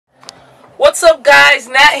What's up, guys?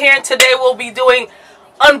 Nat here, and today we'll be doing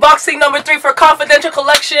unboxing number 3 for Confidential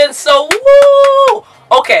Collection. So, woo!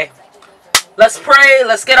 Okay, let's pray,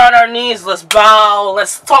 let's get on our knees, let's bow,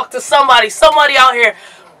 let's talk to somebody out here.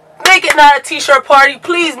 Make it not a t-shirt party.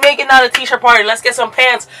 Please make it not a t-shirt party. Let's get some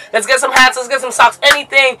pants, let's get some hats, let's get some socks,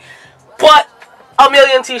 anything but a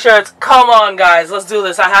million t-shirts. Come on, guys, let's do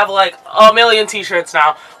this. I have like a million t-shirts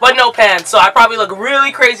now, but no pants, so I probably look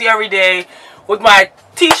really crazy every day with my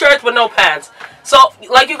t-shirts but no pants. So,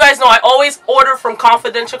 like you guys know, I always order from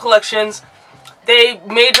Confidential Collections. They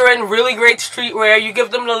major in really great streetwear. You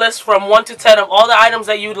give them the list from 1 to 10 of all the items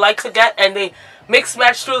that you'd like to get, and they mix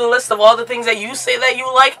match through the list of all the things that you say that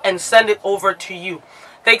you like and send it over to you.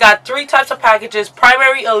 They got 3 types of packages: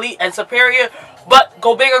 primary, elite, and superior. But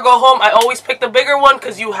go big or go home. I always pick the bigger one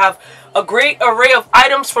because you have a great array of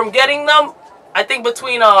items from getting them. I think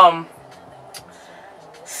between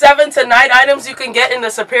 7 to 9 items you can get in the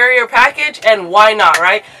superior package, and why not,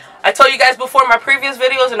 right? I told you guys before in my previous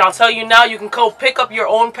videos, and I'll tell you now, you can go pick up your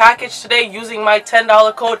own package today using my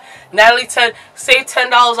 $10 code Natalie10. Save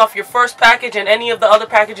 $10 off your first package and any of the other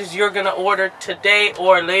packages you're gonna order today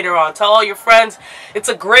or later on. Tell all your friends. It's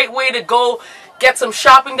a great way to go get some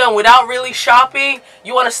shopping done without really shopping.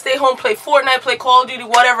 You want to stay home, play Fortnite, play Call of Duty,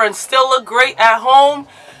 whatever, and still look great at home?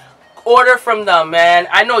 Order from them, man.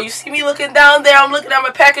 I know you see me looking down there. I'm looking at my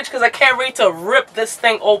package because I can't wait to rip this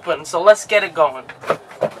thing open. So let's get it going.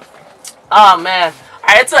 Oh man,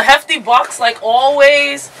 alright, it's a hefty box like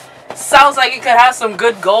always. Sounds like it could have some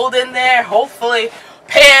good gold in there. Hopefully,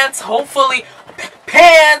 pants. Hopefully,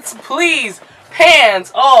 pants. Please,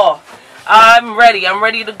 pants. Oh, I'm ready. I'm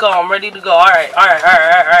ready to go. I'm ready to go. All right.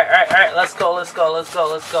 Let's go.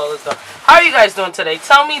 How are you guys doing today?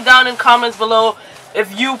 Tell me down in comments below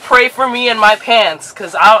if you pray for me and my pants,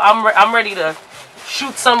 because I'm ready to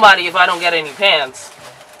shoot somebody if I don't get any pants.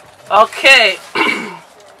 Okay,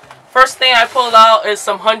 first thing I pulled out is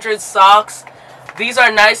some 100 socks. These are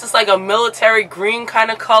nice. It's like a military green kind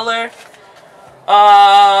of color.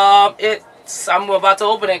 I'm about to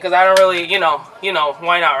open it because I don't really, you know,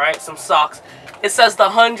 why not, right? Some socks. It says the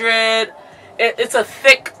 100. It's a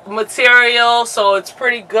thick material, so it's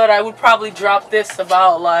pretty good. I would probably drop this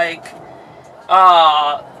about like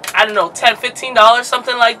I don't know, $10, $15,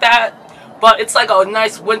 something like that. But it's like a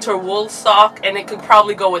nice winter wool sock, and it could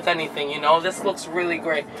probably go with anything, you know. This looks really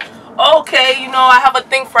great. Okay, you know, I have a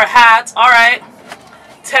thing for hats. Alright,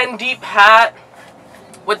 10 deep hat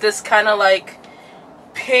with this kind of like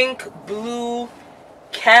pink blue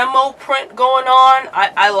camo print going on.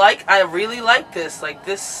 I really like this. Like,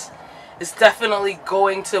 this is definitely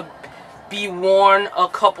going to be worn a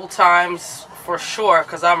couple times for sure,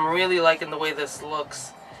 because I'm really liking the way this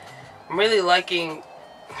looks. I'm really liking,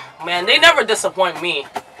 man, they never disappoint me.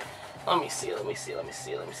 Let me see.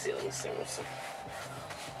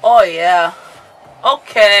 Oh yeah.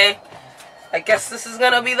 Okay, I guess this is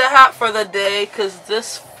gonna be the hat for the day because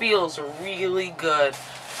this feels really good.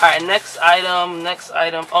 Alright, next item.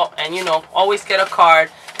 Oh, and you know, always get a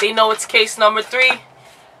card. They know it's case number 3,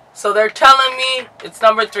 so they're telling me it's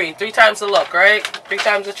number 3. 3 times the luck, right? 3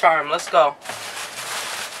 times the charm. Let's go.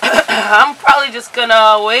 I'm probably just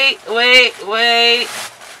gonna wait.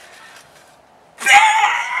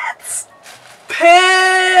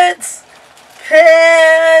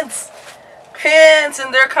 Pants,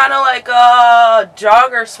 and they're kind of like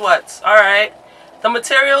jogger sweats. All right, the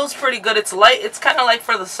material's pretty good. It's light. It's kind of like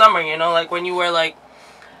for the summer, you know, like when you wear like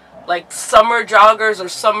summer joggers or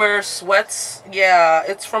summer sweats. Yeah,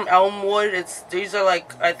 it's from Elmwood. These are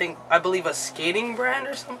like, I believe a skating brand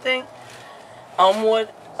or something. Elmwood.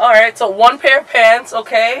 Alright, so 1 pair of pants.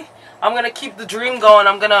 Okay, I'm gonna keep the dream going.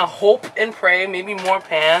 I'm gonna hope and pray maybe more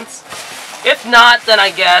pants. If not, then I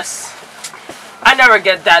guess I never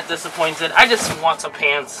get that disappointed. I just want some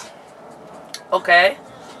pants. Okay,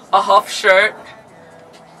 a Huff shirt.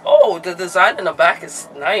 Oh, the design in the back is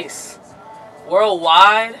nice.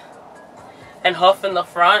 Worldwide and Huff in the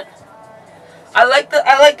front. I like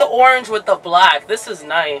the orange with the black. This is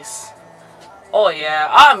nice. Oh yeah,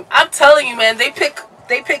 I'm telling you, man, they pick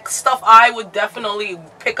stuff I would definitely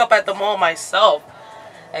pick up at the mall myself.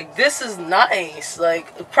 Like, this is nice.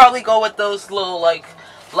 Like, probably go with those little like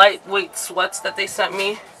lightweight sweats that they sent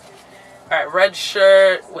me. Alright, red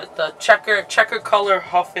shirt with the checker color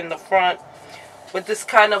Huff in the front with this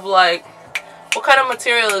kind of like, what kind of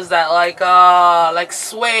material is that? Like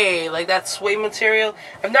sway, like that sway material.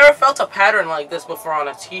 I've never felt a pattern like this before on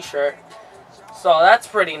a t-shirt, so that's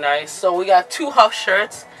pretty nice. So we got 2 Huff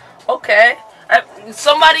shirts. Okay,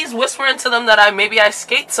 somebody's whispering to them that maybe I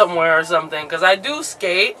skate somewhere or something, because I do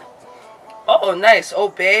skate. Oh, nice.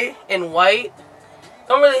 Obey in white.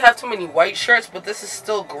 Don't really have too many white shirts, but this is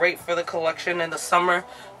still great for the collection in the summer.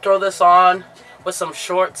 Throw this on with some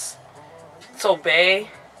shorts. It's Obey.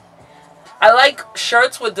 I like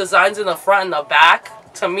shirts with designs in the front and the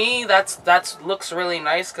back. To me, that's looks really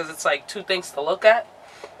nice because it's like two things to look at.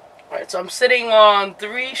 Alright, so I'm sitting on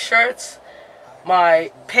 3 shirts,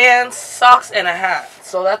 my pants, socks, and a hat.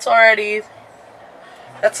 So that's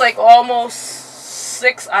like almost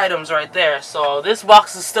 6 items right there. So this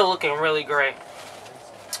box is still looking really great.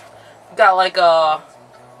 Got like a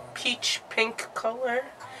peach pink color.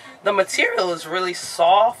 The material is really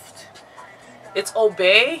soft. It's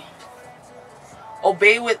Obey.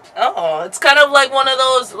 Obey with, oh, it's kind of like one of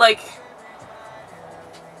those like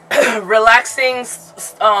relaxing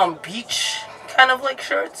beach kind of like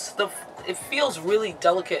shirts. It feels really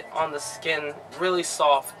delicate on the skin, really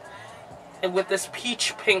soft. And with this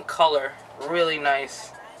peach pink color, really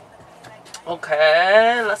nice.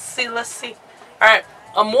 Okay, let's see. Alright.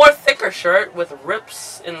 A more thicker shirt with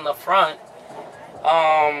rips in the front.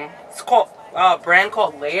 It's called a brand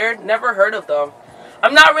called Layered. Never heard of them.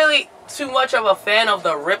 I'm not really too much of a fan of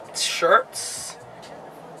the ripped shirts.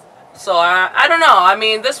 So I don't know. I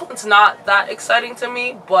mean, this one's not that exciting to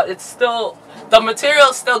me, but it's still, the material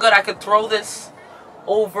is still good. I could throw this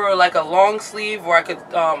over like a long sleeve, or I could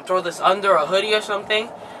throw this under a hoodie or something.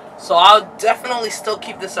 So I'll definitely still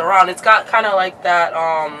keep this around. It's got kind of like that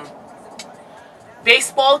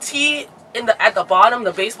baseball tee at the bottom,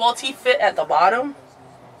 the baseball tee fit at the bottom.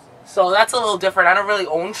 So that's a little different. I don't really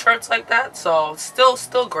own shirts like that, so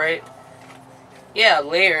still great. Yeah,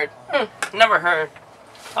 Layered. Never heard.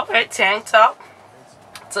 Okay, tank top.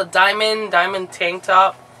 It's a diamond tank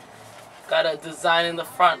top. Got a design in the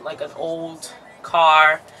front like an old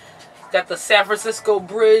car. Got the San Francisco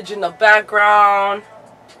Bridge in the background.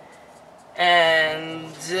 And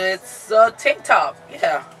it's a tank top,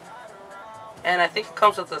 yeah. And I think it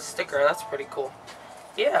comes with a sticker. That's pretty cool.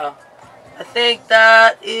 Yeah. I think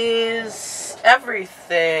that is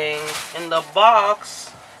everything in the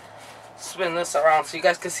box. Spin this around so you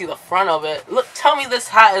guys can see the front of it. Look, tell me this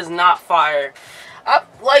hat is not fire.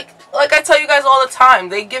 Like I tell you guys all the time,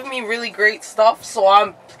 they give me really great stuff. So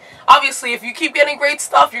I'm obviously, if you keep getting great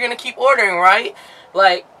stuff, you're gonna keep ordering, right?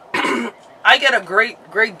 Like I get a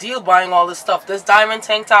great deal buying all this stuff. This diamond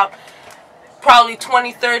tank top, probably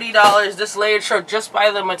 $20, $30. This layered shirt, just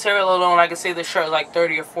by the material alone, I could say this shirt is like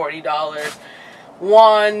 $30 or $40.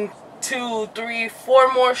 1, 2, 3,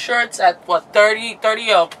 4 more shirts at what, 30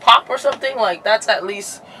 a pop or something? Like that's at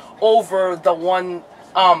least over the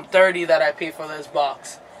 $130 that I paid for this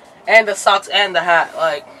box. And the socks and the hat.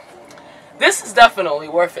 Like, this is definitely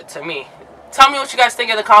worth it to me. Tell me what you guys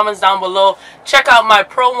think in the comments down below. Check out my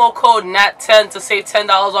promo code NAT10 to save $10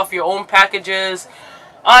 off your own packages.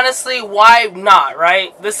 Honestly, why not,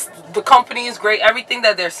 right? The company is great. Everything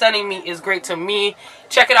that they're sending me is great to me.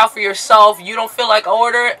 Check it out for yourself. You don't feel like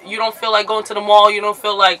order. You don't feel like going to the mall. You don't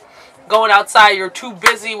feel like going outside. You're too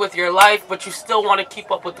busy with your life, but you still want to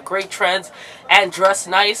keep up with the great trends and dress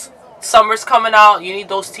nice. Summer's coming out. You need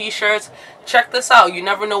those t-shirts. Check this out. You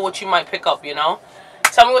never know what you might pick up, you know?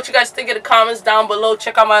 Tell me what you guys think in the comments down below.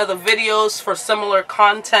 Check out my other videos for similar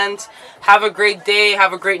content. Have a great day.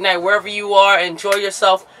 Have a great night wherever you are. Enjoy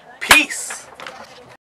yourself. Peace.